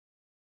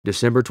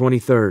December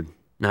 23rd,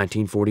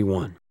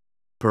 1941.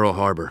 Pearl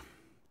Harbor.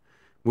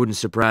 Wouldn't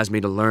surprise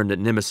me to learn that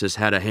Nemesis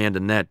had a hand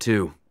in that,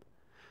 too.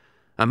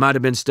 I might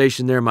have been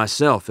stationed there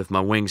myself if my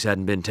wings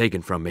hadn't been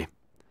taken from me.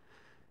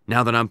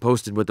 Now that I'm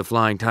posted with the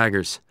Flying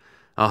Tigers,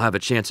 I'll have a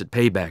chance at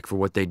payback for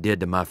what they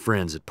did to my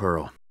friends at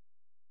Pearl.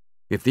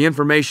 If the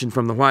information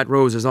from the White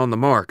Rose is on the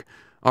mark,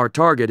 our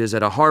target is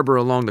at a harbor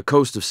along the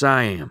coast of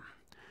Siam.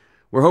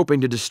 We're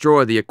hoping to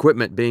destroy the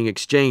equipment being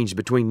exchanged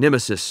between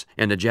Nemesis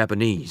and the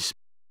Japanese.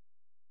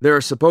 There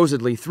are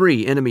supposedly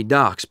 3 enemy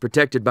docks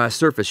protected by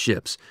surface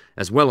ships,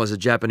 as well as a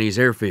Japanese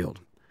airfield.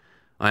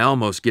 I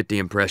almost get the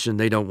impression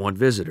they don't want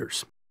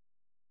visitors.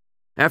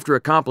 After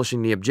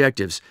accomplishing the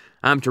objectives,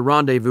 I'm to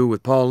rendezvous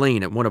with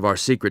Pauline at one of our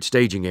secret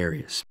staging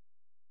areas.